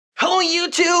Hello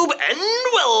YouTube, and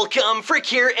welcome! Phriq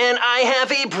here, and I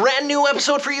have a brand new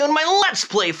episode for you in my Let's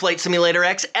Play Flight Simulator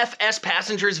X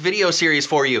FSPassengers video series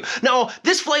for you. Now,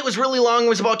 this flight was really long, it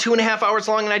was about 2.5 hours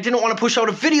long, and I didn't want to push out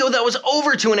a video that was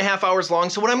over 2.5 hours long,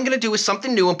 so what I'm going to do is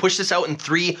something new and push this out in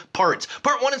 3 parts.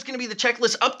 Part 1 is going to be the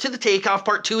checklist up to the takeoff,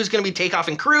 Part 2 is going to be takeoff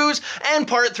and cruise, and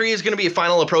Part 3 is going to be a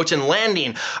final approach and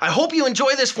landing. I hope you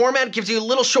enjoy this format. It gives you a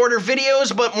little shorter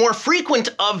videos, but more frequent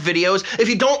of videos. If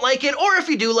you don't like it, or if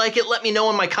you do like it, let me know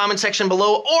in my comment section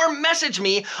below or message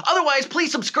me. Otherwise,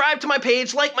 please subscribe to my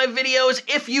page, like my videos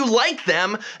if you like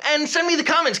them, and send me the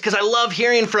comments because I love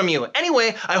hearing from you.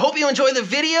 Anyway, I hope you enjoy the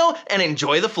video and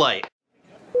enjoy the flight.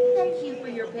 Thank you for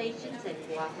your patience and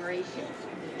cooperation.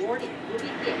 Boarding will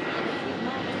begin in a few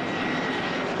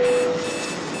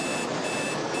moments.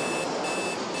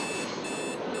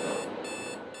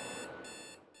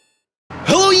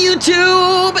 Hello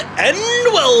YouTube, and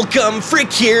welcome!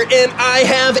 Phriq here, and I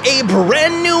have a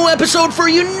brand new episode for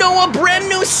you, no, a brand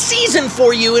new season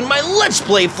for you in my Let's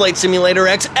Play Flight Simulator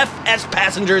X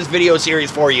FSPassengers video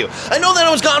series for you. I know that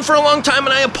I was gone for a long time,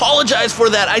 and I apologize for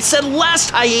that. I said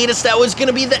last hiatus that was going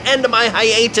to be the end of my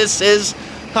hiatuses.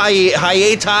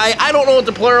 Hiati, I don't know what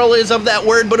the plural is of that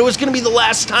word, but it was going to be the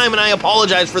last time, and I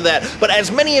apologize for that. But as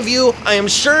many of you, I am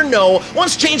sure know,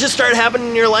 once changes start happening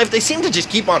in your life, they seem to just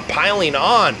keep on piling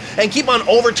on, and keep on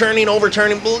overturning,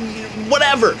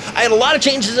 whatever. I had a lot of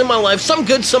changes in my life, some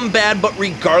good, some bad, but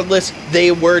regardless,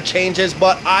 they were changes,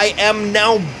 but I am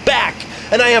now back.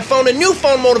 And I have found a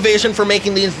newfound motivation for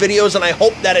making these videos, and I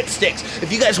hope that it sticks.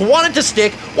 If you guys want it to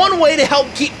stick, one way to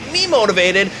help keep me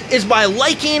motivated is by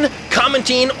liking,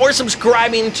 commenting, or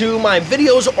subscribing to my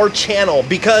videos or channel,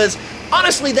 because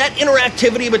honestly, that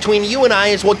interactivity between you and I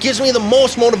is what gives me the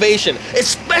most motivation,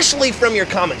 especially from your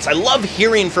comments. I love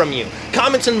hearing from you.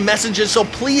 Comments and messages, so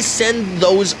please send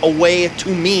those away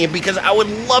to me because I would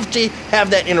love to have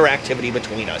that interactivity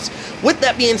between us. With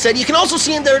that being said, you can also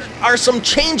see there are some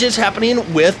changes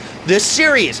happening with this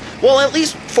series. Well, at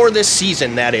least for this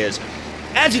season, that is.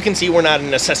 As you can see, we're not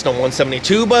in a Cessna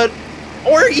 172,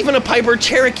 or even a Piper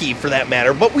Cherokee for that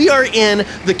matter, but we are in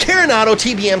the Carenado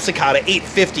TBM Socata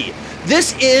 850.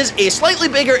 This is a slightly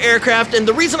bigger aircraft, and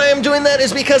the reason I am doing that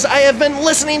is because I have been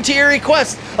listening to your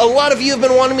requests. A lot of you have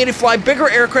been wanting me to fly bigger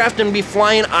aircraft and be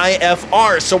flying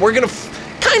IFR, so we're going to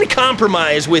kind of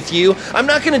compromise with you. I'm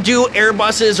not going to do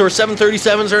Airbuses or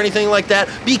 737s or anything like that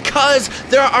because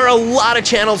there are a lot of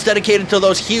channels dedicated to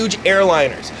those huge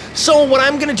airliners. So what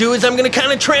I'm going to do is I'm going to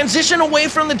kind of transition away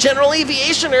from the general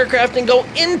aviation aircraft and go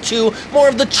into more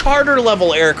of the charter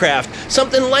level aircraft.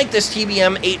 Something like this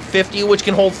TBM 850, which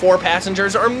can hold 4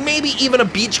 passengers, or maybe even a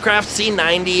Beechcraft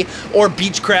C90 or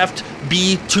Beechcraft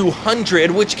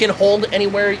B200, which can hold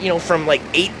anywhere, you know, from like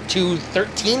 8 to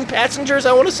 13 passengers,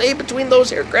 I want to say, between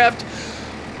those aircraft.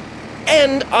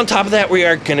 And on top of that, we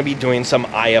are going to be doing some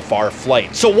IFR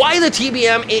flight. So why the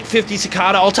TBM 850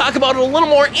 Socata? I'll talk about it a little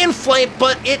more in flight,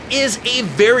 but it is a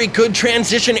very good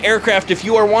transition aircraft if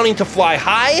you are wanting to fly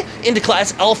high into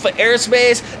Class Alpha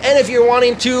airspace, and if you're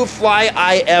wanting to fly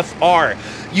IFR.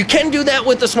 You can do that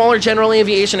with the smaller general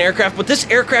aviation aircraft, but this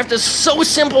aircraft is so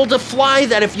simple to fly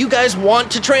that if you guys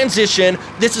want to transition,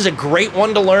 this is a great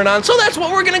one to learn on. So that's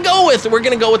what we're going to go with. We're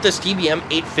going to go with this TBM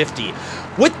 850.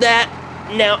 With that,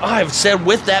 now, I've said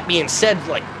with that being said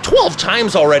like 12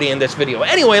 times already in this video.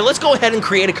 Anyway, let's go ahead and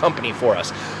create a company for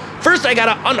us. First, I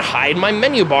gotta unhide my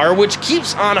menu bar, which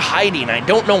keeps on hiding. I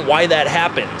don't know why that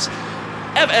happens.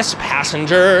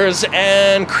 FSPassengers,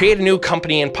 and create a new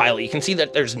company and pilot. You can see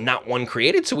that there's not one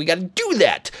created, so we gotta do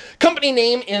that. Company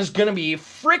name is gonna be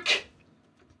Phriq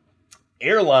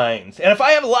Airlines. And if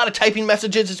I have a lot of typing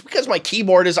messages, it's because my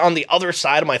keyboard is on the other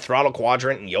side of my throttle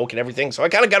quadrant and yoke and everything, so I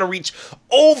kind of got to reach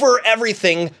over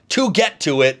everything to get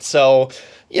to it, so,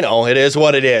 you know, it is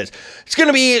what it is. It's going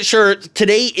to be, sure,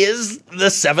 today is the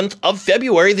 7th of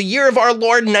February, the year of our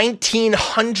Lord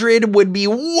 1900 would be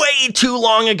way too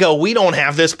long ago. We don't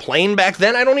have this plane back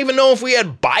then. I don't even know if we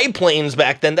had biplanes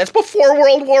back then. That's before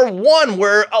World War I,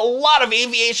 where a lot of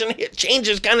aviation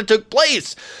changes kind of took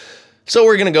place. So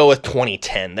we're going to go with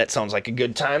 2010. That sounds like a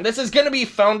good time. This is going to be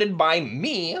founded by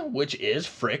me, which is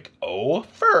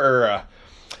Phriq-o-Pher.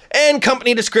 And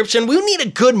company description, we need a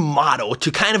good motto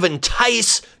to kind of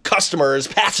entice customers,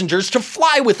 passengers to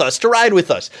fly with us, to ride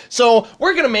with us. So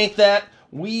we're going to make that.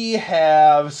 We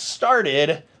have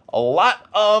started a lot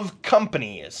of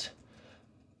companies.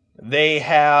 They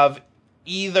have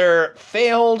either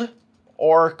failed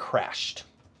or crashed.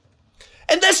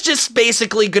 And that's just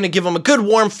basically going to give them a good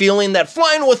warm feeling that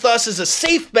flying with us is a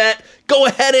safe bet. Go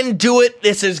ahead and do it.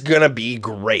 This is going to be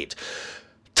great.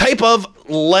 type of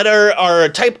letter, or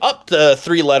type up the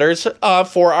 3 letters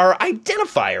for our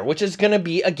identifier, which is going to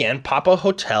be, again, Papa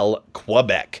Hotel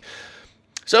Quebec.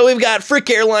 So we've got Frick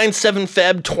Airlines, 7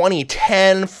 Feb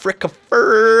 2010,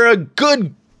 Phriq-o-Pher,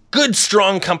 good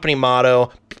strong company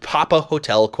motto, Papa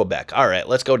Hotel Quebec. All right,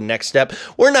 let's go to next step.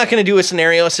 We're not going to do a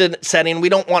scenario setting. We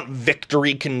don't want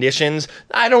victory conditions.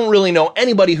 I don't really know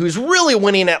anybody who's really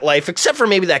winning at life, except for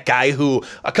maybe that guy who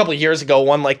a couple of years ago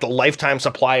won like the lifetime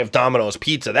supply of Domino's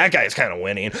pizza. That guy's kind of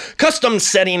winning. Custom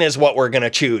setting is what we're going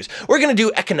to choose. We're going to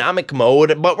do economic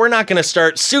mode, but we're not going to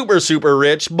start super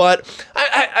rich, but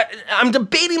I'm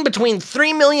debating between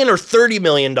 $3 million or $30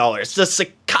 million. The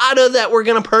Socata that we're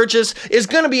going to purchase is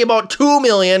going to be about $2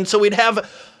 million, so we'd have,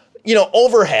 you know,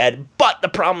 overhead. But the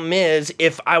problem is,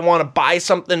 if I want to buy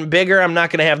something bigger, I'm not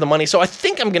going to have the money. So I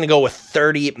think I'm going to go with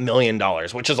 $30 million,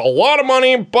 which is a lot of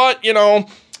money, but, you know,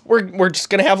 we're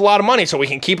just going to have a lot of money so we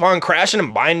can keep on crashing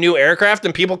and buying new aircraft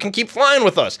and people can keep flying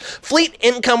with us. Fleet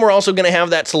income, we're also going to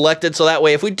have that selected, so that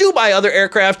way if we do buy other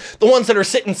aircraft, the ones that are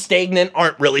sitting stagnant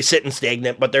aren't really sitting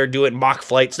stagnant, but they're doing mock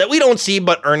flights that we don't see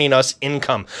but earning us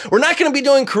income. We're not going to be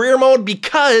doing career mode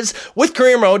because with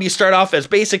career mode, you start off as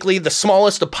basically the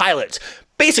smallest of pilots.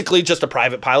 Basically just a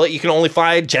private pilot. You can only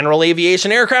fly general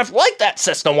aviation aircraft like that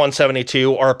Cessna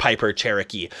 172 or Piper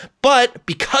Cherokee. But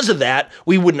because of that,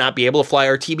 we would not be able to fly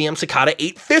our TBM Socata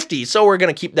 850. So we're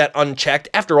going to keep that unchecked.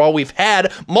 After all, we've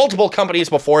had multiple companies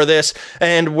before this,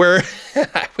 and we're,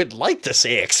 I would like to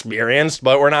say experienced,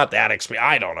 but we're not that experienced.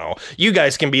 I don't know. You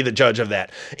guys can be the judge of that.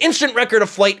 Instant record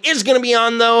of flight is going to be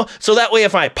on though. So that way,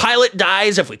 if my pilot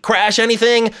dies, if we crash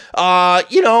anything,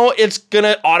 you know, it's going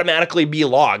to automatically be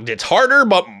logged. It's harder,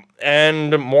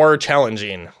 and more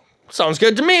challenging. Sounds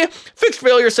good to me. Fixed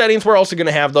failure settings, we're also going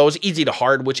to have those. Easy to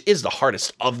hard, which is the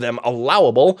hardest of them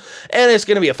allowable. And it's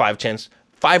going to be a 5%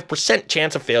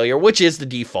 chance of failure, which is the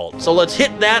default. So let's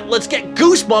hit that. Let's get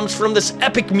goosebumps from this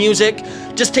epic music.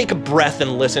 Just take a breath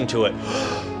and listen to it.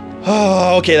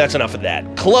 Oh, okay, that's enough of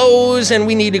that. Close, and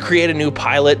we need to create a new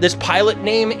pilot. This pilot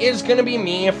name is going to be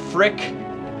me,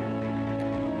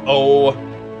 Phriq-o-Pher.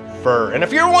 And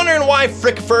if you're wondering why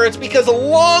Phriq-o-Pher, it's because a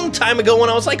long time ago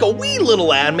when I was like a wee little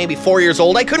lad, maybe 4 years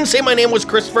old, I couldn't say my name was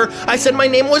Christopher. I said my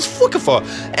name was Phriq-o-Pher.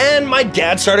 And my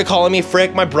dad started calling me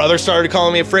Frick, my brother started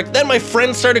calling me Frick, then my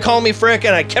friends started calling me Frick,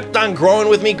 and I kept on growing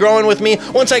with me.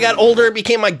 Once I got older, it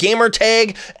became my gamer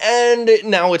tag, and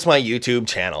now it's my YouTube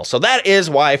channel. So that is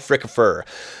why Phriq-o-Pher.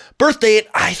 Birth date,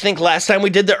 I think last time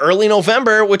we did the early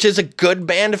November, which is a good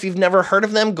band. If you've never heard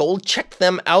of them, go check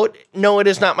them out. No, it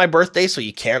is not my birthday, so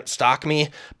you can't stalk me,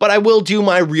 but I will do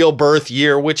my real birth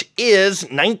year, which is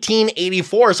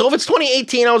 1984. So if it's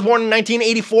 2018, I was born in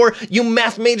 1984, you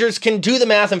math majors can do the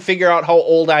math and figure out how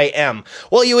old I am.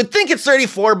 Well, you would think it's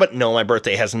 34, but no, my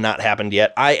birthday has not happened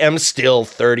yet. I am still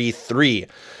 33.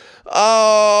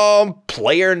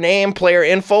 Player name, player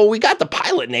info. We got the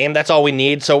pilot name. That's all we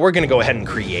need. So we're going to go ahead and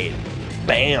create.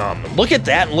 Bam. Look at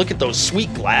that. And look at those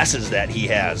sweet glasses that he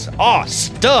has. Oh,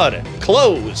 stud.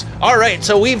 Close. All right.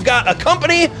 So we've got a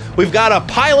company. We've got a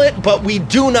pilot, but we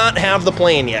do not have the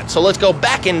plane yet. So let's go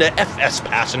back into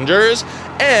FSPassengers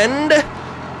and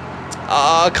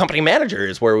company manager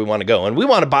is where we want to go. And we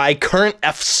want to buy current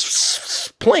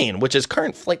plane, which is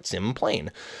current flight sim plane.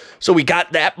 So we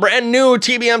got that brand new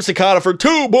TBM Socata for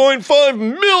 $2.5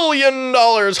 million.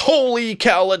 Holy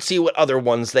cow, let's see what other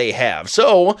ones they have.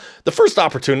 So the first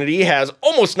opportunity has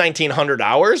almost 1,900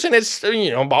 hours, and it's,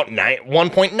 you know, about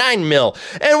 1.9 mil.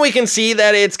 And we can see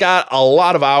that it's got a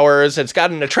lot of hours. It's got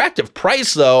an attractive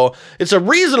price, though. It's a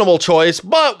reasonable choice,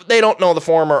 but they don't know the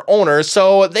former owners,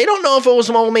 so they don't know if it was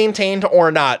well maintained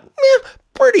or not.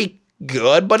 Pretty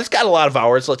good, but it's got a lot of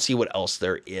hours. Let's see what else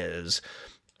there is.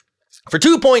 For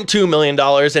 $2.2 million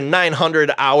and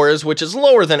 900 hours, which is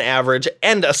lower than average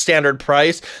and a standard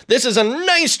price, this is a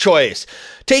nice choice.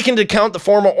 Take into account the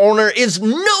former owner is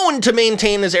known to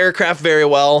maintain his aircraft very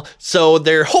well, so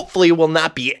there hopefully will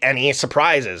not be any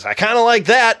surprises. I kind of like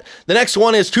that. The next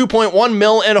one is 2.1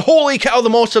 mil, and holy cow, the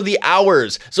most of the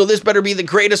hours. So this better be the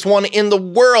greatest one in the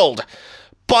world.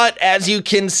 But as you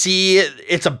can see,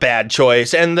 it's a bad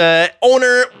choice. And the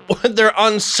owner, they're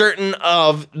uncertain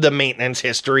of the maintenance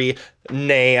history.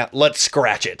 Nay, let's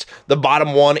scratch it. The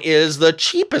bottom one is the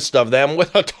cheapest of them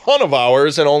with a ton of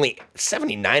hours and only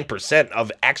 79%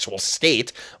 of actual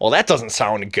state. Well, that doesn't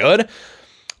sound good.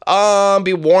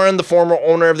 Be warned, the former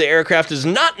owner of the aircraft is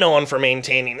not known for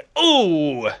maintaining.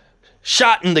 Ooh.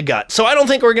 Shot in the gut. So I don't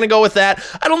think we're going to go with that.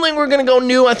 I don't think we're going to go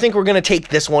new. I think we're going to take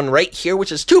this one right here,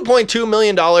 which is $2.2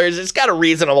 million. It's got a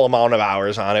reasonable amount of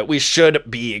hours on it. We should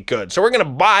be good. So we're going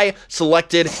to buy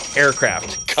selected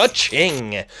aircraft.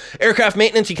 Ka-ching. Aircraft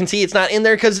maintenance, you can see it's not in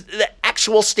there because the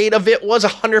actual state of it was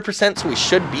 100%, so we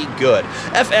should be good.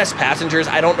 FSPassengers,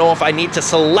 I don't know if I need to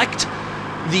select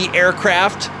the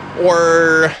aircraft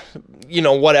or, you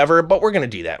know, whatever, but we're going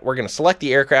to do that. We're going to select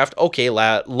the aircraft. Okay,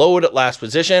 load at last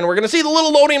position. We're going to see the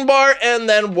little loading bar, and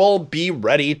then we'll be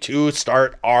ready to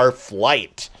start our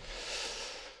flight.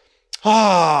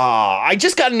 I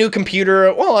just got a new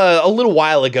computer, well, a little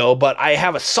while ago, but I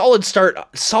have a solid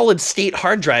state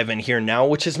hard drive in here now,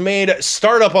 which has made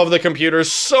startup of the computer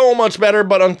so much better,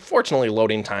 but unfortunately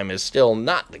loading time is still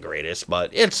not the greatest, but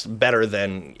it's better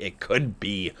than it could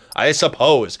be, I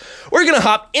suppose. We're going to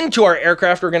hop into our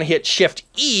aircraft. We're going to hit Shift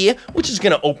E, which is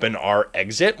going to open our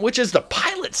exit, which is the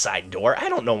pilot side door. I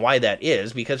don't know why that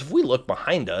is, because if we look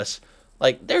behind us,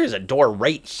 like, there's a door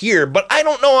right here, but I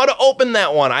don't know how to open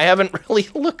that one. I haven't really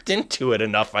looked into it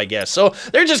enough, I guess. So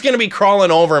they're just going to be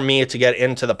crawling over me to get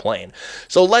into the plane.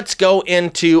 So let's go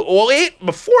into, oh wait,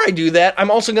 before I do that, I'm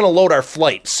also going to load our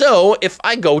flight. So if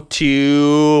I go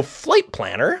to Flight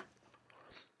Planner,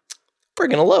 we're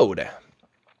going to load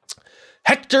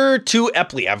Hector to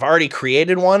Eppley. I've already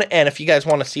created one, and if you guys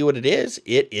want to see what it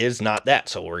is not that.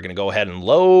 So we're going to go ahead and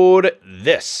load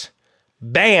this.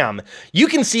 Bam! You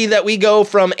can see that we go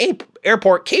from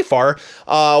airport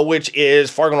KFAR, which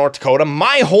is Fargo, North Dakota,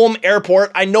 my home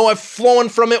airport. I know I've flown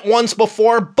from it once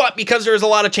before, but because there's a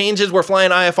lot of changes, we're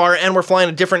flying IFR and we're flying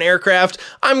a different aircraft,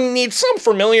 I need some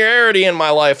familiarity in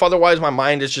my life. Otherwise, my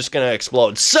mind is just going to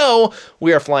explode. So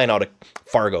we are flying out of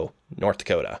Fargo, North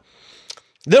Dakota.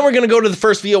 Then we're going to go to the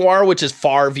first VOR, which is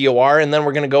FAR VOR, and then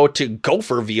we're going to go to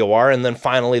Gopher VOR, and then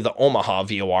finally the Omaha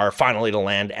VOR, finally to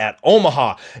land at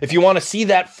Omaha. If you want to see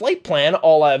that flight plan,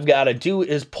 all I've got to do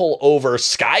is pull over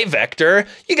Sky Vector.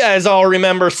 You guys all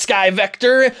remember Sky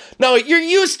Vector? Now, you're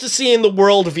used to seeing the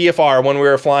World VFR when we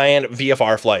were flying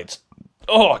VFR flights.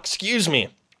 Oh, excuse me.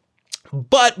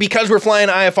 But because we're flying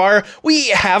IFR, we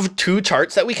have two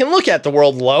charts that we can look at, the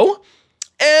World Low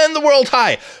and the World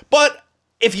High. But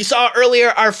if you saw earlier,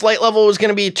 our flight level was going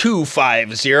to be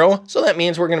 250, so that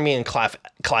means we're going to be in class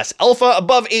Alpha,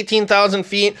 above 18,000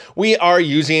 feet. We are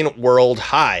using World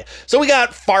High. So we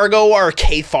got Fargo, or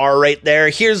KFAR right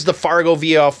there. Here's the Fargo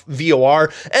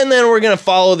VOR, and then we're going to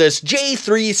follow this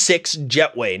J36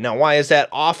 jetway. Now, why is that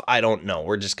off? I don't know.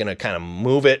 We're just going to kind of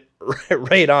move it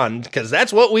right on, because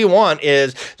that's what we want,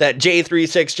 is that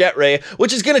J36 jetway,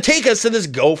 which is going to take us to this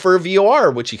Gopher VOR,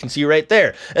 which you can see right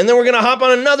there. And then we're going to hop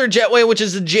on another jetway, which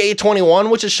is the J21,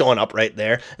 which is showing up right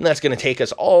there. And that's going to take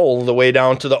us all the way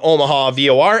down to the Omaha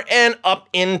VOR and up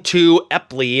into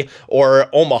Eppley, or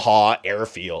Omaha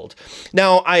Airfield.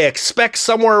 Now, I expect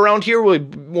somewhere around here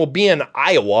we'll be in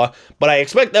Iowa, but I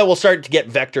expect that we'll start to get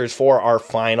vectors for our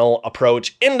final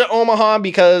approach into Omaha,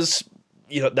 because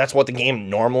you know, that's what the game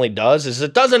normally does, is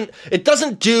it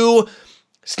doesn't do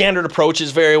standard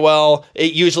approaches very well.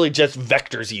 It usually just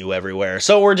vectors you everywhere.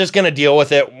 So we're just going to deal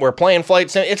with it. We're playing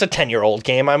flight sim. It's a 10-year-old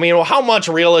game. I mean, how much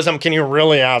realism can you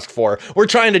really ask for? We're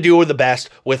trying to do the best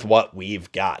with what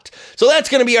we've got. So that's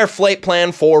going to be our flight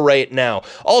plan for right now.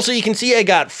 Also, you can see I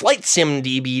got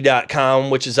flightsimdb.com,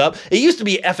 which is up. It used to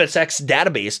be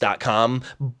fsxdatabase.com,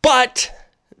 but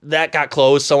that got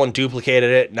closed. Someone duplicated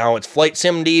it. Now it's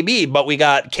FlightSimDB, but we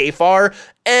got KFAR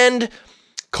and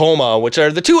KOMA, which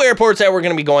are the two airports that we're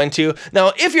going to be going to.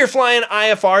 Now, if you're flying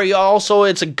IFR,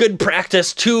 it's a good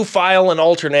practice to file an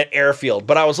alternate airfield.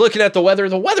 But I was looking at the weather.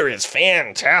 The weather is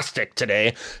fantastic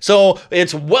today. So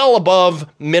it's well above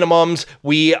minimums.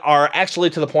 We are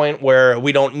actually to the point where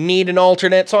we don't need an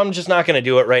alternate. So I'm just not going to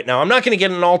do it right now. I'm not going to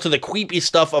get into all to the creepy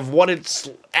stuff of what it's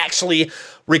actually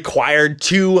required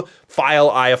to file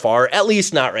IFR, at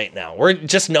least not right now. We're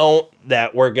just know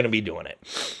that we're going to be doing it.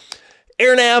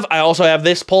 AirNav, I also have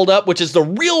this pulled up, which is the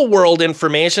real world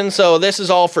information. So this is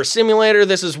all for simulator.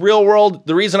 This is real world.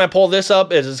 The reason I pull this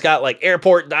up is it's got like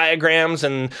airport diagrams,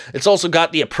 and it's also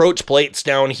got the approach plates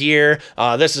down here.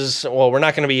 This is, well, we're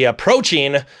not going to be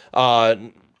approaching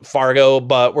Fargo,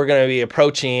 but we're going to be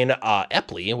approaching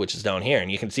Eppley, which is down here,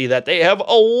 and you can see that they have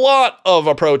a lot of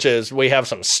approaches. We have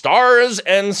some stars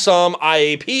and some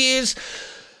IAPs,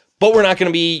 but we're not going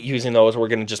to be using those. We're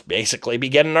going to just basically be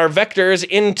getting our vectors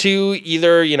into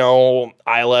either, you know,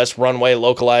 ILS, runway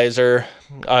localizer.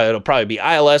 It'll probably be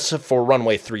ILS for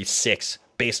runway 36.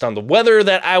 Based on the weather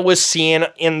that I was seeing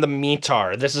in the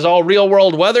METAR. This is all real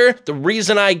world weather. The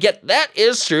reason I get that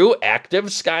is through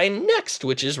Active Sky Next,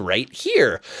 which is right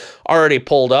here. Already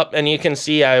pulled up, and you can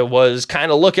see I was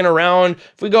kind of looking around.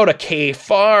 If we go to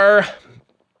KFAR,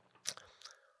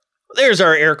 there's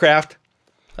our aircraft.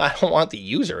 I don't want the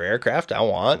user aircraft. I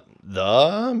want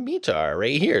the METAR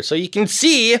right here. So you can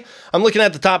see, I'm looking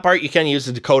at the top part. You can use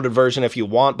the decoded version if you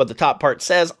want, but the top part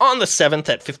says, on the 7th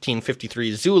at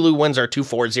 15:53 Zulu, winds are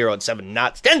 240 at 7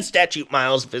 knots, 10 statute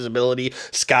miles, visibility,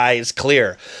 skies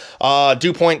clear.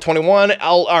 Dew point 21,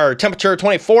 our temperature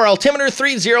 24, altimeter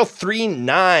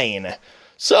 3039.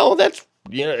 So that's,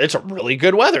 you know, it's a really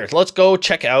good weather. Let's go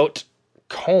check out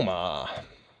KOMA.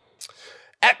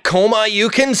 At KOMA, you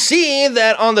can see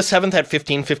that on the 7th at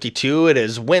 15:52, it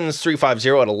is winds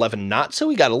 350 at 11 knots, so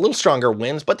we got a little stronger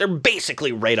winds, but they're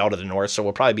basically right out of the north, so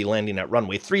we'll probably be landing at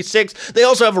runway 36. They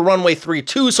also have a runway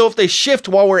 32, so if they shift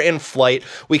while we're in flight,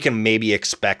 we can maybe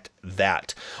expect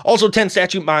that. Also 10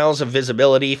 statute miles of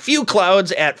visibility, few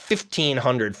clouds at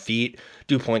 1,500 feet,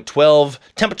 dew point 12,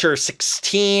 temperature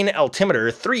 16,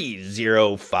 altimeter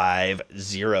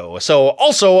 3050. So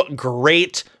also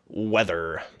great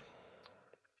weather.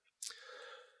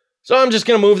 So I'm just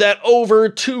going to move that over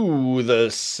to the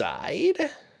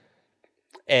side,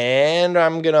 and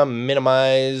I'm going to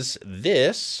minimize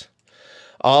this,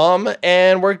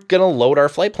 and we're going to load our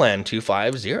flight plan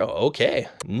 250. Okay.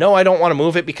 No, I don't want to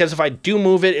move it, because if I do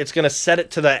move it, it's going to set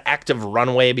it to the active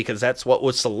runway, because that's what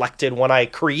was selected when I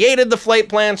created the flight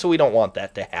plan, so we don't want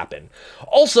that to happen.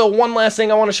 Also, one last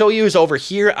thing I want to show you is over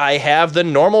here, I have the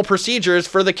normal procedures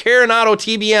for the Carenado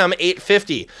TBM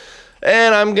 850.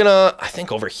 And I'm gonna, I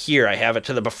think over here I have it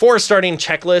to the before starting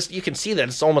checklist. You can see that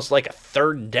it's almost like a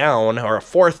third down or a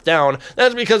fourth down.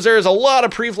 That's because there's a lot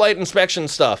of pre-flight inspection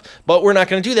stuff. But we're not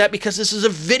gonna do that because this is a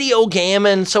video game,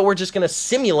 and so we're just gonna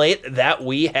simulate that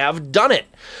we have done it.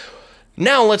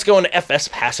 Now let's go into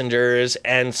FSPassengers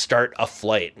and start a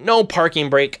flight. No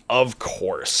parking brake, of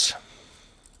course.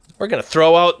 We're gonna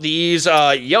throw out these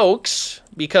yokes,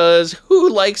 because who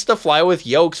likes to fly with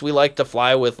yokes? We like to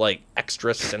fly with, like,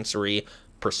 extra sensory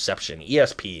perception,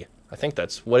 ESP. I think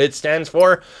that's what it stands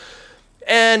for.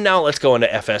 And now let's go into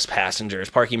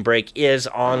FSPassengers. Parking brake is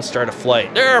on, start a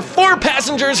flight. There are 4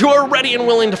 passengers who are ready and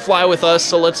willing to fly with us,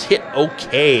 so let's hit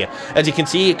OK. As you can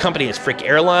see, company is Phriq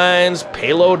Airlines,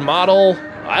 payload model,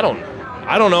 I don't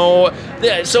know.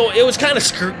 So it was kind of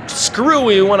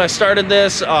screwy when I started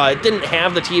this. It didn't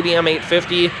have the TBM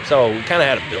 850, so we kind of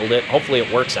had to build it. Hopefully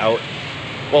it works out.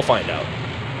 We'll find out.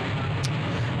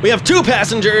 We have 2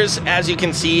 passengers, as you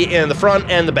can see, in the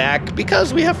front and the back,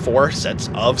 because we have 4 sets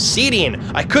of seating.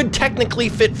 I could technically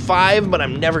fit 5, but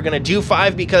I'm never going to do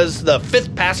 5 because the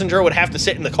 5th passenger would have to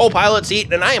sit in the co-pilot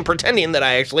seat, and I am pretending that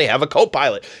I actually have a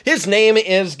co-pilot. His name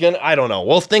is I don't know.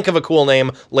 We'll think of a cool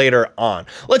name later on.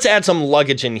 Let's add some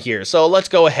luggage in here. So let's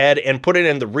go ahead and put it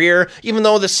in the rear. Even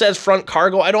though this says front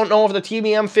cargo, I don't know if the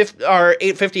TBM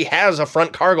 850 has a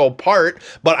front cargo part,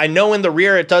 but I know in the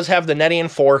rear it does have the netting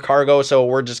for cargo, so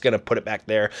we're just gonna put it back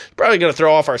there. Probably gonna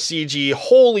throw off our CG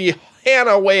holy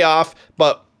Hannah way off,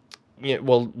 but you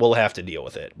know, we'll have to deal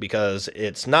with it because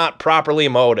it's not properly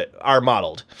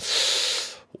modeled.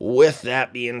 With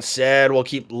that being said, we'll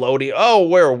keep loading. Oh,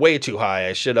 we're way too high.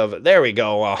 I should have. There we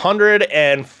go.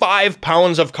 105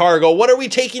 pounds of cargo. What are we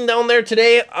taking down there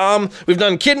today? We've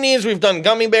done kidneys, we've done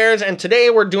gummy bears, and today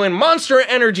we're doing Monster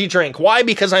Energy Drink. Why?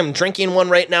 Because I'm drinking one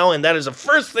right now, and that is the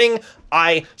first thing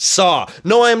I saw.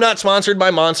 No, I am not sponsored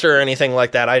by Monster or anything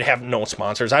like that. I have no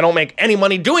sponsors. I don't make any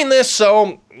money doing this,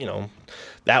 so, you know,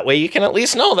 that way you can at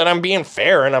least know that I'm being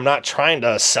fair and I'm not trying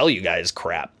to sell you guys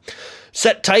crap.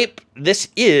 Set type, this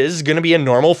is going to be a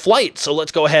normal flight, so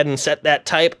let's go ahead and set that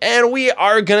type, and we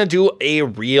are going to do a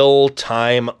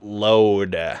real-time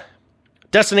load.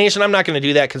 Destination, I'm not going to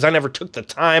do that because I never took the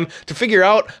time to figure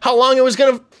out how long it was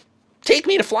going to take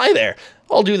me to fly there.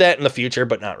 I'll do that in the future,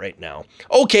 but not right now.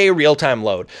 Okay, real-time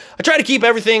load. I try to keep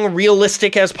everything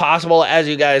realistic as possible, as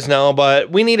you guys know, but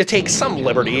we need to take some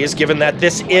liberties given that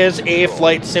this is a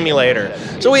flight simulator.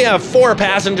 So we have 4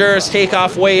 passengers,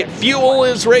 takeoff weight, fuel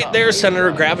is right there, center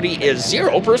of gravity is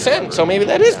 0%, so maybe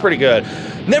that is pretty good.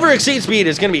 Never exceed speed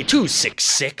is going to be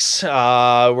 266.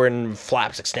 We're in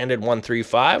flaps extended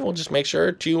 135. We'll just make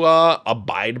sure to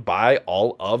abide by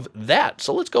all of that.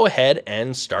 So let's go ahead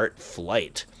and start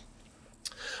flight.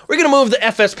 We're going to move the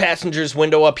FSPassengers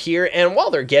window up here, and while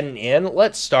they're getting in,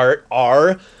 let's start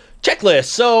our checklist.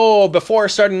 So before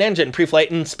starting engine,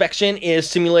 pre-flight inspection is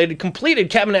simulated completed.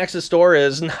 Cabin access door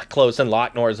is not closed and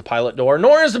locked, nor is the pilot door,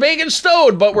 nor is the baggage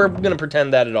stowed, but we're going to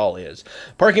pretend that it all is.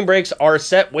 Parking brakes are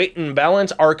set, weight and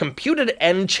balance are computed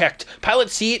and checked. Pilot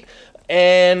seat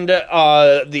and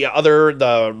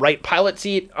the right pilot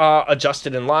seat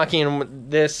adjusted and locking.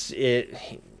 This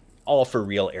all for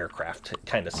real aircraft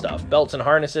kind of stuff. Belts and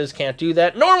harnesses can't do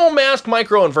that. Normal mask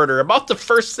microinverter, about the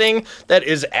first thing that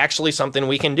is actually something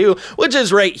we can do, which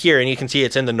is right here, and you can see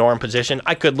it's in the norm position.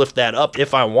 I could lift that up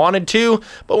if I wanted to,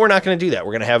 but we're not going to do that.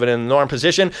 We're going to have it in the norm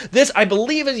position. This, I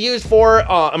believe, is used for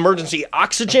emergency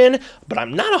oxygen, but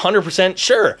I'm not 100%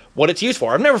 sure what it's used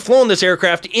for. I've never flown this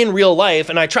aircraft in real life,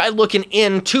 and I tried looking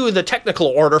into the technical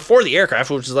order for the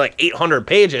aircraft, which is like 800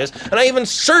 pages, and I even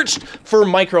searched for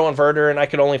microinverter, and I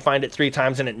could only find it 3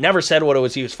 times, and it never said what it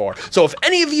was used for. So if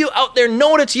any of you out there know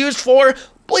what it's used for,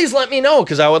 please let me know,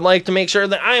 because I would like to make sure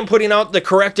that I am putting out the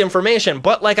correct information.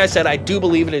 But like I said, I do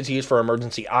believe it is used for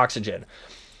emergency oxygen.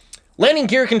 Landing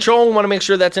gear control, we want to make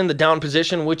sure that's in the down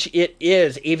position, which it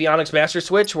is. Avionics master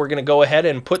switch, we're going to go ahead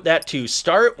and put that to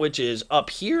start, which is up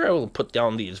here. I will put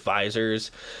down these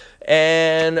visors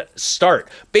and start.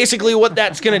 Basically what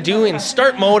that's going to do in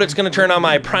start mode, it's going to turn on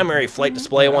my primary flight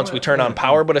display once we turn on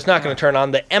power, but it's not going to turn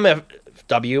on the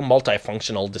MFW,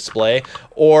 multifunctional display,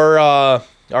 or our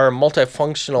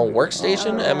multifunctional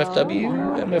workstation,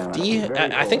 MFW, MFD,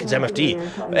 I think it's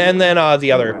MFD, and then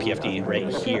the other PFD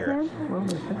right here.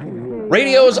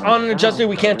 Radios on and adjusted,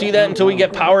 we can't do that until we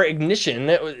get power ignition.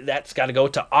 That's got to go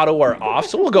to auto or off,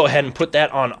 so we'll go ahead and put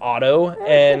that on auto,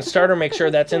 and starter, make sure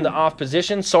that's in the off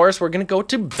position. Source, we're going to go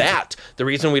to bat. The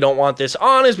reason we don't want this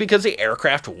on is because the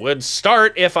aircraft would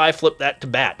start if I flip that to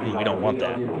bat, and we don't want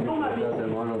that.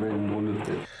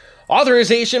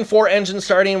 Authorization for engine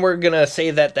starting, we're going to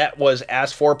say that that was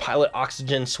as for pilot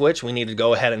oxygen switch. We need to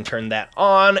go ahead and turn that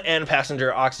on, and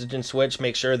passenger oxygen switch,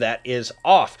 make sure that is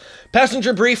off.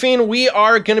 Passenger briefing, we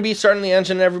are going to be starting the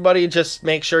engine, everybody. Just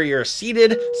make sure you're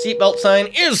seated. Seatbelt sign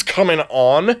is coming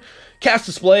on. Cast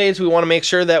displays, we want to make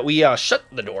sure that we shut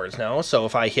the doors now. So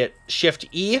if I hit Shift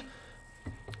E,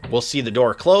 we'll see the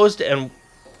door closed, and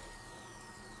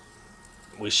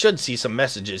we should see some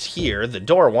messages here. The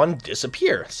door one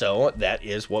disappear. So that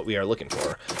is what we are looking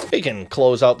for. We can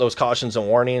close out those cautions and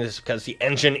warnings because the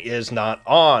engine is not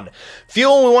on.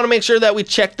 Fuel, we want to make sure that we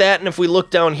check that. And if we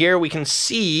look down here, we can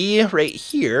see right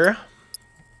here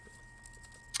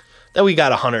that we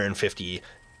got 150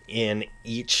 in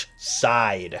each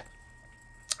side.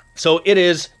 So it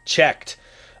is checked.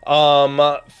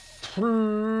 Fuel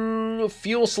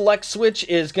select switch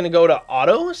is going to go to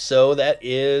auto. So that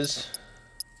is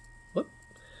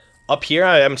up here.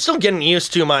 I'm still getting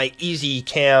used to my easy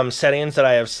cam settings that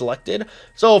I have selected.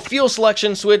 So fuel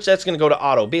selection switch, that's going to go to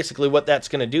auto. Basically what that's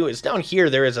going to do is down here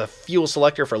there is a fuel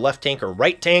selector for left tank or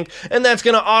right tank, and that's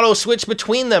going to auto switch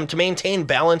between them to maintain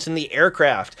balance in the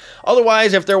aircraft.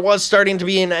 Otherwise, if there was starting to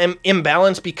be an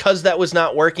imbalance because that was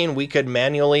not working, we could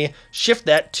manually shift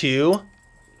that to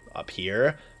up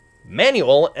here,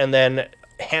 manual, and then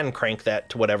hand crank that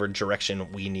to whatever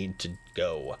direction we need to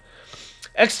go.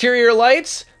 Exterior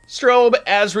lights, strobe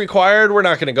as required. We're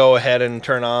not going to go ahead and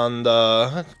turn on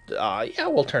the, yeah,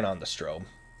 we'll turn on the strobe.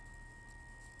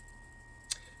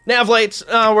 Nav lights,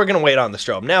 we're going to wait on the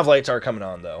strobe. Nav lights are coming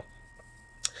on though.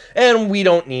 And we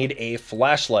don't need a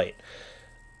flashlight.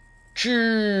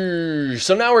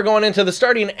 So now we're going into the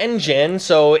starting engine.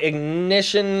 So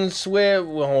ignition switch,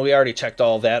 well, we already checked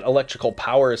all that. Electrical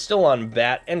power is still on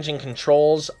bat. Engine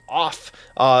controls off.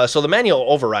 So the manual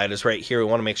override is right here. We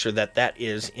want to make sure that that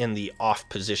is in the off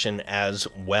position as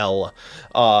well.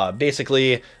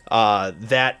 Basically,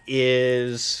 that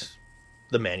is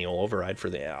the manual override for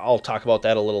the, I'll talk about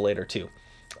that a little later too.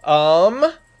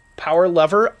 Power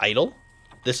lever idle.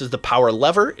 This is the power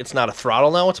lever. It's not a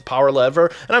throttle now, it's a power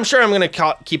lever. And I'm sure I'm going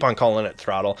to keep on calling it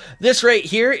throttle. This right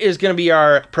here is going to be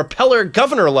our propeller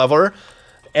governor lever,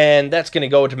 and that's going to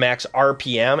go to max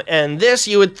RPM. And this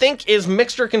you would think is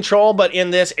mixture control, but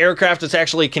in this aircraft it's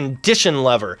actually condition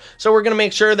lever. So we're going to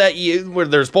make sure that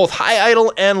there's both high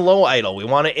idle and low idle. We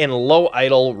want it in low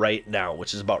idle right now,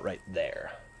 which is about right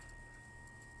there.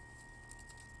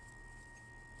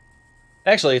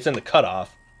 Actually, it's in the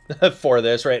cutoff for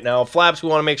this right now. Flaps, we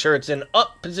want to make sure it's in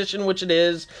up position, which it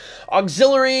is.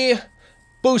 Auxiliary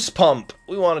boost pump,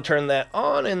 we want to turn that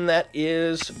on, and that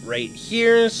is right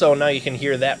here. So now you can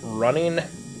hear that running.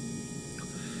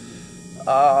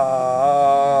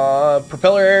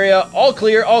 Propeller area, all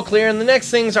clear, all clear. And the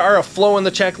next things are a flow in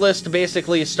the checklist to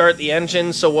basically start the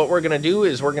engine. So what we're going to do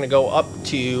is we're going to go up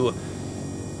to,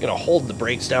 gonna hold the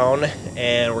brakes down,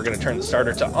 and we're gonna turn the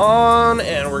starter to on,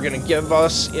 and we're gonna give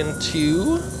us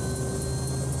into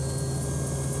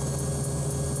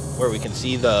where we can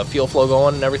see the fuel flow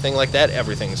going and everything like that.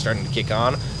 Everything's starting to kick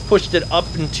on. Pushed it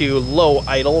up into low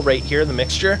idle right here, the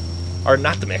mixture, or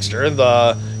not the mixture,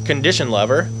 the condition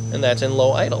lever, and that's in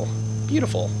low idle.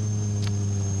 Beautiful.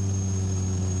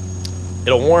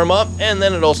 It'll warm up, and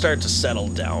then it'll start to settle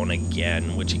down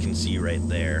again, which you can see right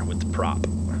there with the prop.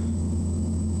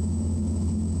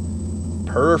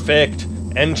 Perfect.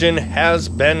 Engine has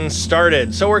been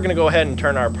started. So we're going to go ahead and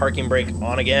turn our parking brake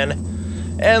on again.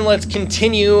 And let's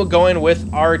continue going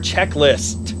with our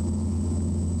checklist.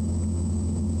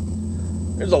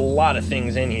 There's a lot of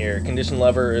things in here. Condition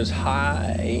lever is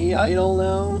high, idle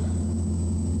now.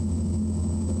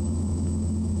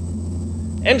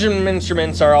 Engine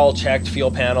instruments are all checked.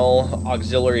 Fuel panel,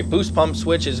 auxiliary boost pump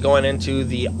switch is going into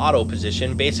the auto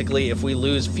position. Basically, if we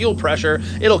lose fuel pressure,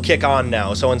 it'll kick on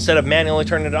now. So instead of manually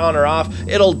turning it on or off,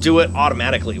 it'll do it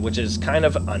automatically, which is kind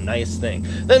of a nice thing.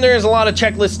 Then there's a lot of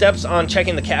checklist steps on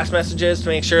checking the CAS messages to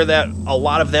make sure that a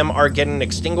lot of them are getting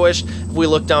extinguished. If we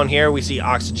look down here, we see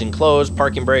oxygen closed,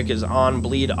 parking brake is on,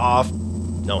 bleed off,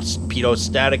 no pitot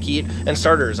static heat, and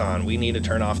starter is on. We need to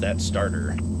turn off that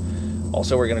starter.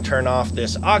 Also, we're going to turn off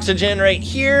this oxygen right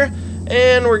here,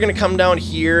 and we're going to come down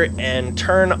here and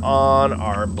turn on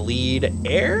our bleed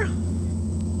air.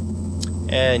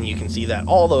 And you can see that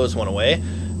all those went away.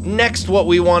 Next, what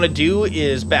we want to do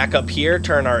is back up here,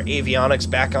 turn our avionics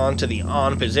back on to the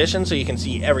on position so you can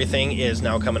see everything is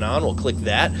now coming on. We'll click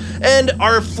that. And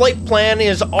our flight plan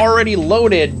is already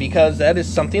loaded because that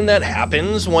is something that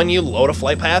happens when you load a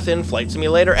flight path in Flight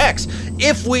Simulator X.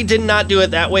 If we did not do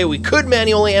it that way, we could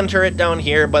manually enter it down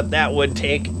here, but that would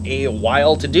take a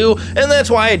while to do, and that's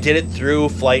why I did it through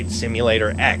Flight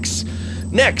Simulator X.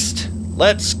 Next,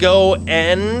 let's go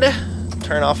and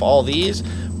turn off all these.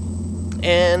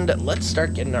 And let's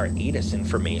start getting our ATIS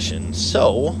information.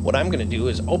 So what I'm going to do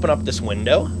is open up this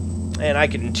window, and I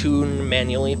can tune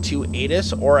manually to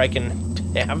ATIS, or I can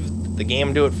have the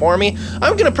game do it for me.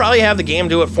 I'm going to probably have the game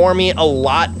do it for me a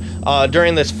lot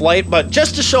during this flight, but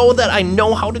just to show that I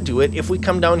know how to do it, if we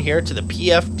come down here to the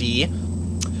PFD,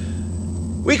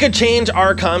 we could change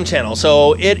our comm channel.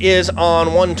 So it is on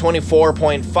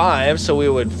 124.5, so we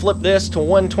would flip this to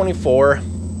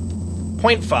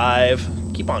 124.5.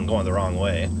 Keep on going the wrong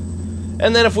way.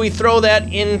 And then if we throw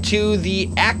that into the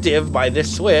active by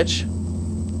this switch,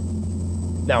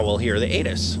 now we'll hear the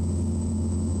ATIS.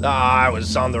 I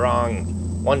was on the wrong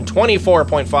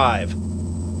 124.5.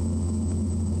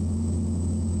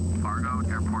 Fargo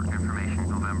Airport information,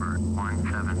 November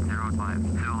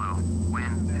 1705 Zulu,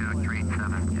 wind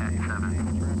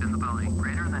 237 visibility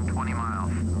greater than 20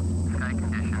 miles, sky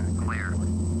condition clear,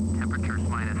 temperatures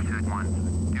 -2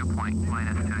 dew point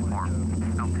 -4.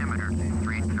 Altimeter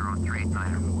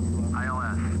 3039.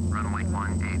 ILS runway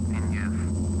 18 in use.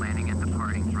 Landing and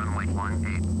departing runway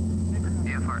 18.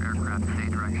 IFR aircraft stay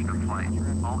direction of flight.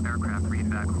 All aircraft read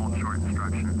back hold short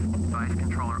instructions. Advise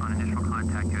controller on initial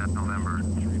contact you at November.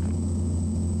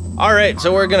 Alright,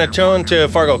 so we're going to tune to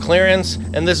Fargo clearance,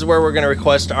 and this is where we're going to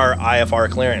request our IFR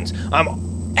clearance. I'm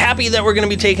happy that we're going to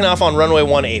be taking off on runway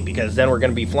 18 because then we're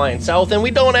going to be flying south and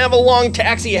we don't have a long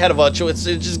taxi ahead of us, so it's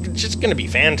just going to be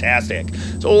fantastic.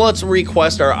 So let's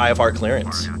request our IFR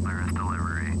clearance. Clearance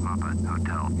delivery, Papa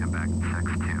Hotel, Quebec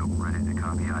 62, ready to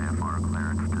copy IFR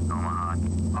clearance to Omaha.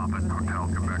 Papa Hotel,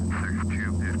 Quebec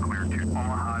 62 is cleared to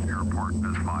Omaha Airport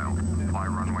as filed. Fly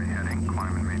runway heading,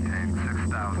 climb and maintain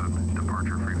 6,000.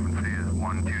 Departure frequency is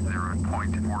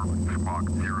 120.4, squawk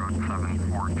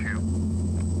 0742.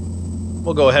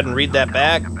 We'll go ahead and read that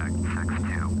back. Quebec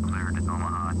 62, cleared to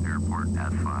Omaha Airport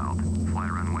as filed. Fly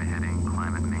runway heading,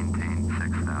 climb and maintain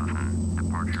 6,000.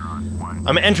 Departure on 1.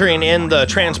 I'm entering in the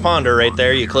transponder right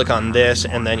there. You click on this,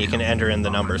 and then you can enter in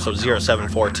the number. So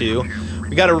 0742.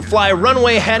 We got to fly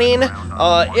runway heading.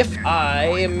 If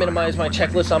I minimize my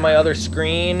checklist on my other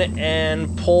screen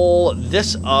and pull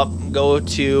this up, go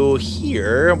to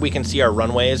here, we can see our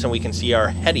runways and we can see our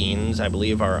headings, I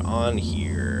believe, are on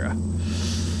here.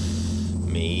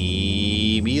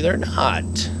 Maybe they're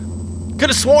not. Could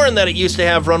have sworn that it used to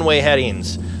have runway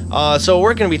headings. So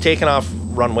we're going to be taking off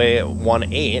runway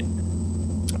 18.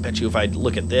 I bet you if I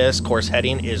look at this, course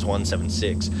heading is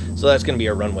 176. So that's going to be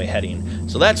our runway heading.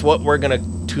 So that's what we're going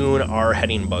to tune our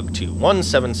heading bug to,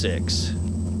 176.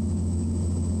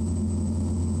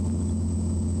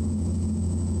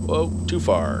 Whoa, too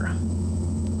far.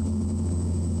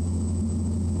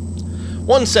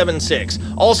 176.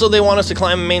 Also, they want us to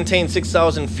climb and maintain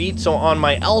 6,000 feet, so on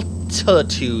my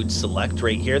altitude select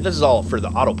right here, this is all for the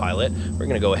autopilot, we're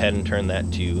going to go ahead and turn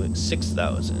that to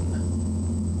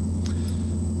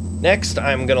 6,000. Next,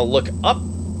 I'm going to look up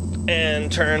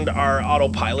and turn our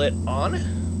autopilot on,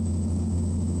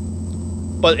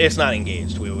 but it's not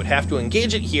engaged. We would have to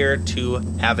engage it here to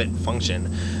have it function.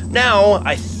 Now,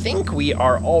 I think we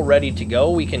are all ready to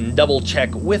go. We can double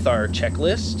check with our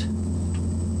checklist.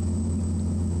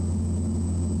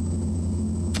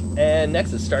 And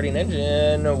next is starting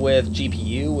engine with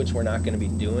GPU, which we're not going to be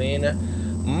doing.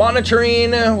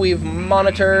 Monitoring, we've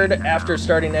monitored after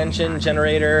starting engine.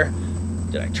 Generator,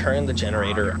 did I turn the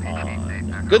generator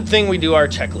on? Good thing we do our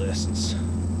checklists.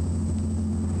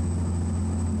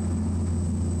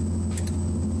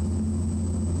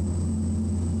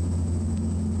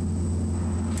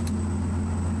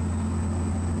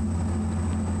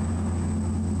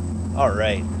 All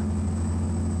right.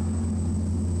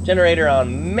 Generator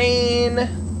on main.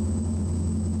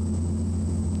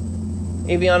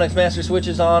 Avionics master switch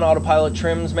is on. Autopilot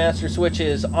trims master switch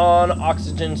is on.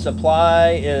 Oxygen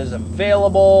supply is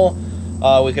available.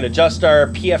 We could adjust our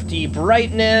PFD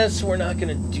brightness. We're not going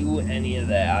to do any of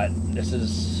that. This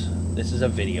is a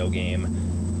video game.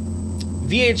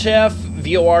 VHF,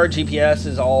 VOR, GPS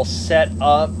is all set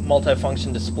up.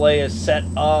 Multifunction display is set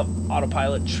up.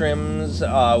 Autopilot trims,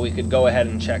 we could go ahead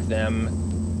and check them.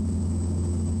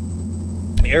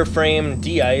 Airframe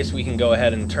de-ice, we can go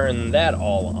ahead and turn that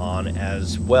all on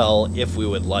as well if we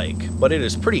would like. But it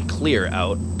is pretty clear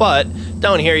out. But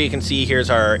down here you can see here's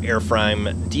our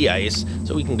airframe de-ice,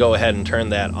 so we can go ahead and turn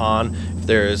that on. If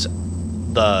there's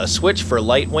the switch for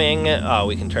light wing,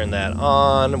 we can turn that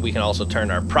on. We can also turn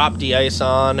our prop de-ice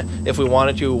on if we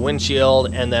wanted to,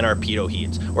 windshield, and then our pitot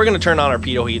heats. We're going to turn on our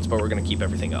pitot heats, but we're going to keep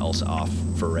everything else off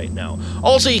for right now.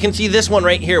 Also, you can see this one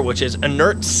right here, which is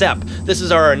inert sep. This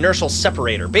is our inertial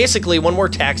separator. Basically, when we're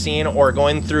taxiing or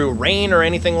going through rain or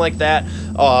anything like that,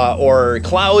 or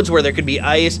clouds where there could be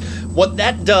ice, what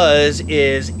that does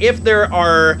is if there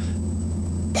are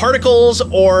particles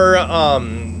or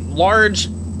large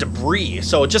debris.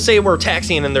 So just say we're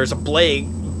taxiing and there's a plastic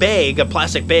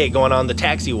bag going on the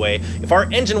taxiway. If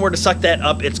our engine were to suck that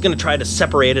up, it's going to try to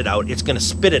separate it out. It's going to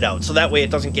spit it out. So that way it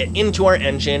doesn't get into our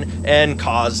engine and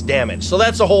cause damage. So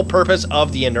that's the whole purpose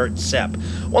of the inert sep.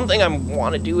 One thing I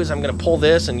want to do is I'm going to pull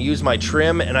this and use my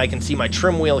trim, and I can see my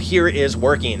trim wheel here is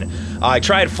working. I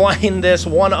tried flying this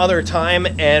one other time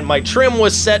and my trim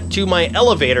was set to my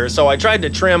elevator. So I tried to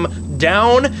trim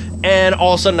down, and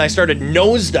all of a sudden I started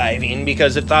nosediving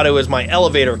because it thought it was my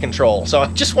elevator control. So I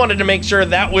just wanted to make sure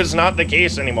that was not the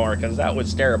case anymore, because that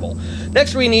was terrible.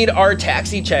 Next, we need our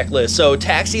taxi checklist. So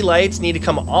taxi lights need to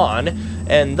come on,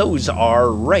 and those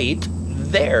are right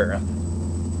there.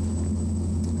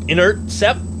 Inert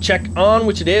sep, check on,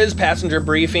 which it is. Passenger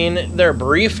briefing, they're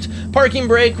briefed. Parking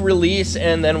brake, release,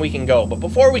 and then we can go. But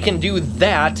before we can do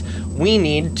that, we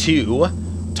need to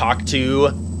talk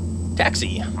to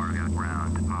taxi.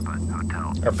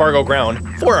 Or Fargo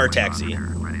ground for our taxi.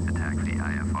 Ready to taxi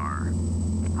IFR.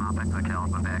 Moffett Hotel,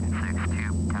 Quebec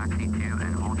 62, taxi 2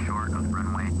 and hold short of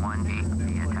runway 18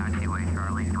 via taxiway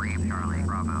Charlie 3, Charlie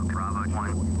Bravo, Bravo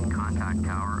 1. Contact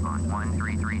tower on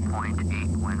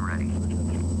 133.8 when ready.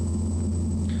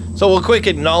 So we'll quick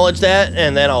acknowledge that,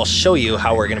 and then I'll show you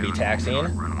how we're going to be taxiing.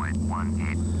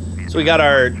 So we got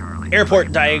our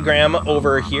airport diagram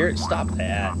over here. Stop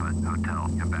that.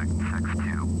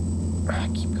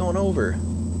 Keep going over.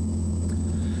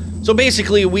 So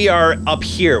basically, we are up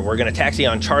here. We're going to taxi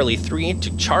on Charlie 3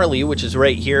 to Charlie, which is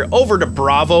right here, over to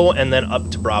Bravo, and then up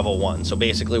to Bravo 1. So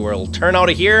basically, we'll turn out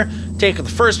of here, take the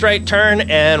first right turn,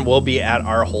 and we'll be at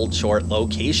our hold short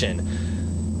location.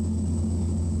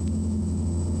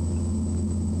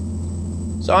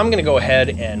 So I'm going to go ahead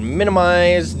and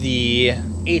minimize the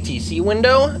ATC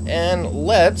window, and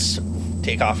let's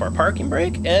take off our parking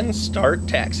brake and start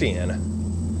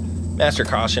taxiing. Master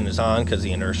caution is on because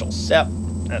the inertial sep.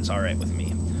 That's all right with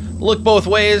me. Look both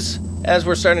ways as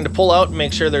we're starting to pull out and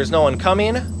make sure there's no one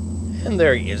coming. And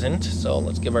there isn't, so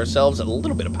let's give ourselves a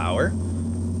little bit of power.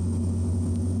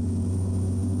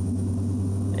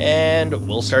 And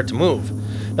we'll start to move.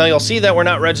 Now you'll see that we're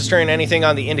not registering anything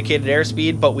on the indicated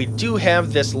airspeed, but we do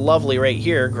have this lovely right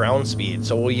here, ground speed.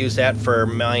 So we'll use that for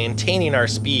maintaining our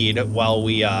speed while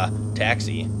we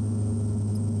taxi.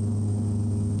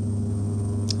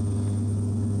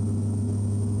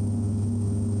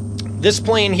 This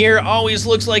plane here always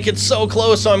looks like it's so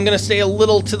close, so I'm going to stay a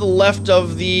little to the left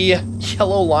of the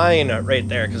yellow line right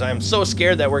there, because I'm so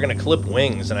scared that we're going to clip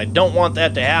wings, and I don't want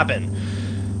that to happen.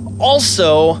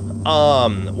 Also,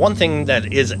 one thing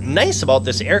that is nice about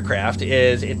this aircraft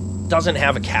is it doesn't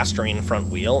have a castering front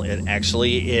wheel. It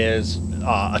actually is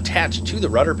attached to the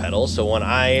rudder pedal, so when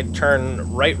I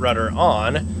turn right rudder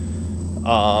on,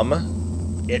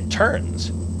 it turns.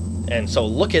 And so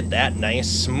look at that nice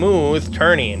smooth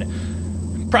turning.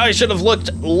 Probably should have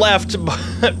looked left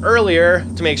earlier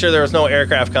to make sure there was no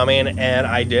aircraft coming, and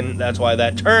I didn't. That's why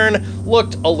that turn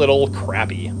looked a little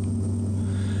crappy.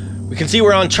 We can see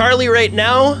we're on Charlie right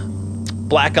now.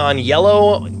 Black on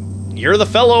yellow. You're the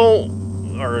fellow,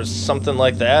 or something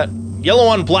like that. yellow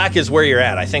on black is where you're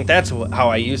at. I think that's how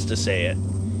I used to say it.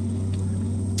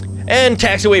 And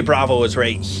taxiway Bravo is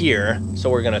right here, so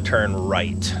we're gonna turn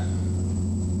right.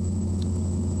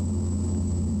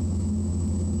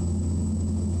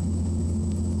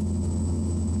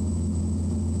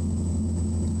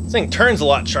 This thing turns a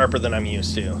lot sharper than I'm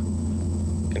used to.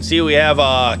 You can see we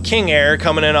have King Air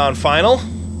coming in on final.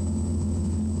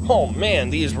 Oh man,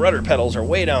 these rudder pedals are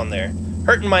way down there.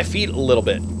 Hurting my feet a little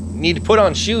bit. Need to put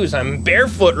on shoes. I'm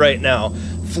barefoot right now.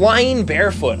 Flying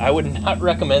barefoot. I would not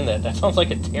recommend that. That sounds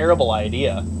like a terrible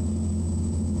idea.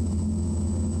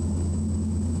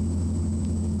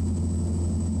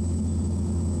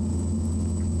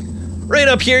 Right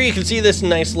up here you can see this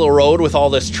nice little road with all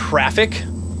this traffic.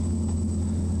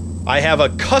 I have a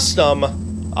custom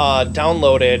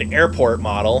downloaded airport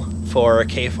model for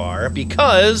KFAR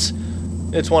because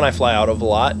it's one I fly out of a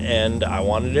lot and I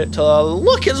wanted it to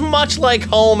look as much like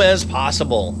home as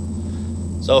possible.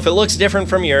 So if it looks different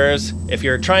from yours, if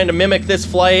you're trying to mimic this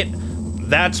flight,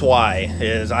 that's why,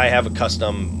 is I have a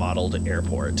custom modeled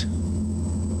airport.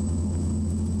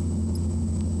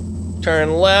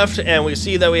 Turn left and we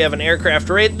see that we have an aircraft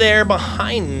right there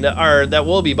behind, or that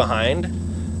will be behind,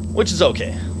 which is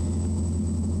okay.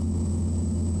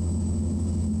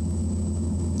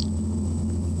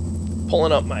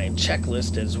 Pulling up my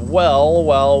checklist as well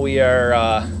while we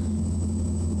are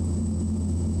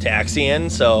taxiing,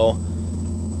 so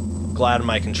glad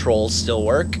my controls still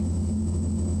work.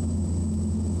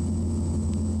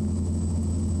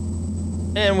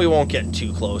 And we won't get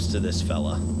too close to this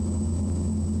fella.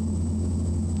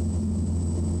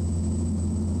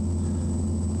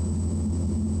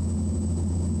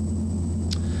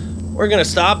 We're gonna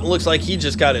stop. It looks like he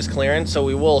just got his clearance, so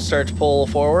we will start to pull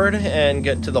forward and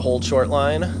get to the hold short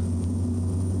line.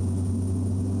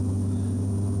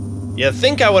 You'd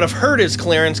think I would have heard his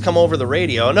clearance come over the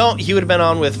radio. No, he would have been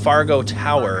on with Fargo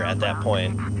Tower at that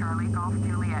point.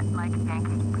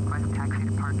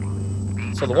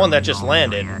 So the one that just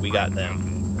landed, we got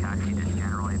them.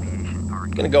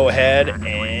 Gonna go ahead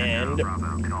and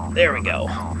there we go.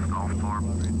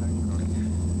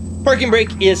 Parking brake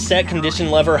is set,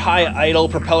 condition lever, high idle,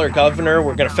 propeller governor.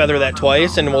 We're going to feather that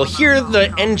twice, and we'll hear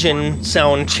the engine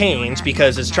sound change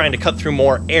because it's trying to cut through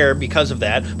more air because of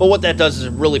that. But what that does is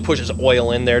it really pushes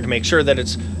oil in there to make sure that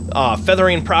it's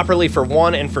feathering properly for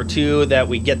one, and for two, that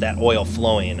we get that oil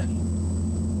flowing.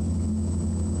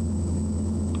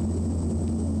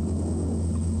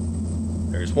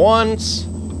 There's once.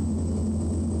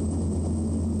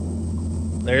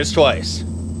 There's twice.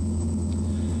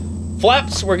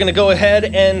 Flaps, we're going to go ahead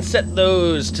and set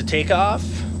those to take off.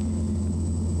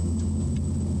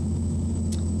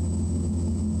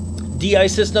 DI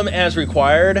system as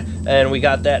required, and we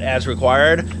got that as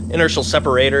required. Inertial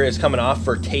separator is coming off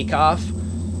for takeoff.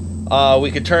 We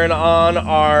could turn on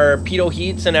our pitot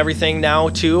heats and everything now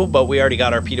too, but we already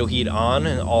got our pitot heat on,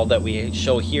 and all that we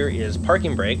show here is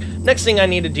parking brake. Next thing I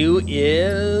need to do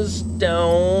is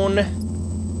down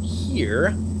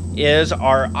here is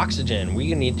our oxygen.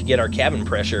 We need to get our cabin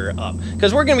pressure up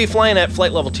because we're going to be flying at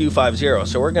flight level 250,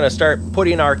 so we're going to start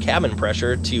putting our cabin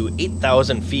pressure to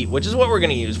 8,000 feet, which is what we're going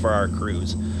to use for our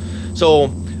cruise. So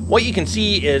what you can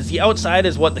see is the outside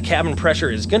is what the cabin pressure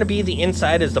is going to be. The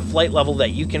inside is the flight level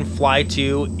that you can fly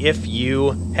to if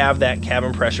you have that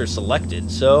cabin pressure selected.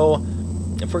 So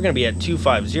if we're going to be at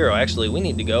 250, actually we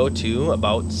need to go to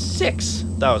about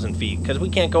 6,000 feet because we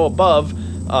can't go above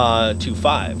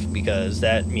 2.5 because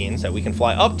that means that we can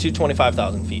fly up to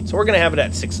 25,000 feet. So we're going to have it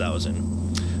at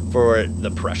 6,000 for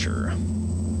the pressure.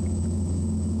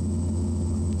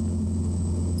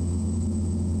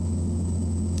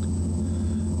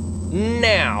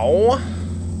 Now,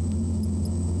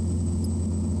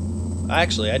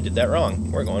 actually I did that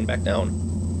wrong. We're going back down.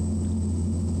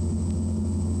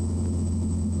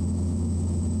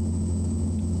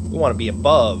 We want to be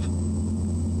above.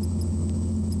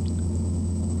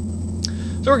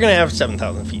 So we're going to have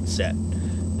 7,000 feet set.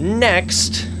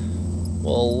 Next,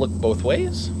 we'll look both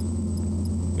ways.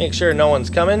 Make sure no one's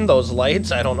coming. Those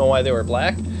lights, I don't know why they were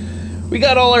black. We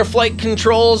got all our flight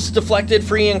controls deflected,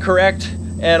 free and correct,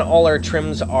 and all our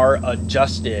trims are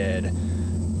adjusted.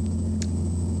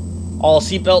 All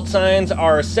seatbelt signs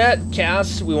are set.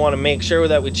 CAS, we want to make sure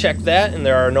that we check that, and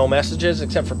there are no messages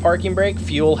except for parking brake.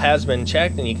 Fuel has been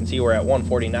checked, and you can see we're at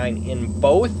 149 in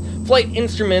both. Flight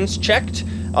instruments checked.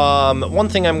 One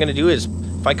thing I'm going to do is,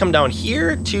 if I come down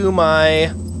here to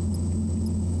my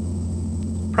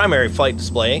primary flight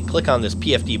display, click on this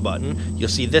PFD button, you'll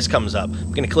see this comes up.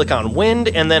 I'm going to click on wind,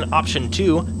 and then option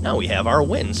 2, now we have our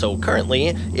wind. So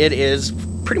currently, it is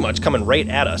pretty much coming right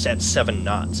at us at 7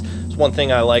 knots. So one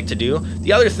thing I like to do.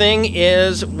 The other thing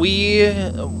is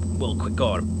we'll quick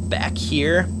go back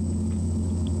here.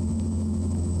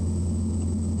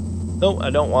 No, I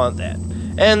don't want that.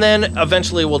 And then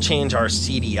eventually we'll change our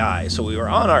CDI. So we were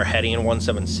on our heading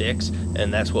 176,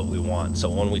 and that's what we want. So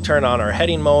when we turn on our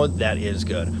heading mode, that is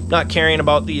good. I'm not caring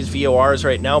about these VORs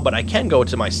right now, but I can go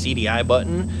to my CDI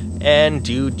button and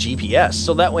do GPS.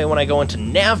 So that way when I go into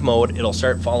nav mode, it'll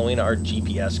start following our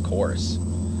GPS course.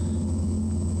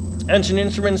 Engine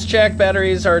instruments checked,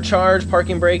 batteries are charged,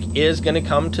 parking brake is going to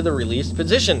come to the released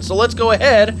position. So let's go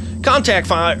ahead, contact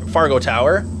Fargo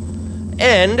Tower,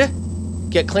 and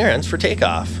get clearance for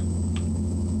takeoff.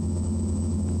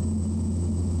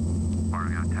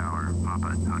 Fargo Tower,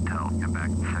 Papa Hotel, Quebec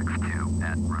 62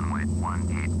 at runway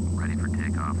 18, ready for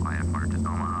takeoff, IFR to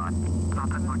Omaha.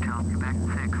 Papa Hotel, Quebec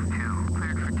 62,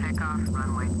 cleared for takeoff,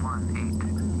 runway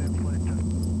 18.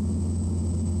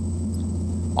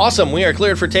 Awesome, we are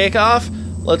cleared for takeoff.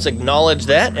 Let's acknowledge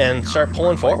that and start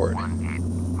pulling forward.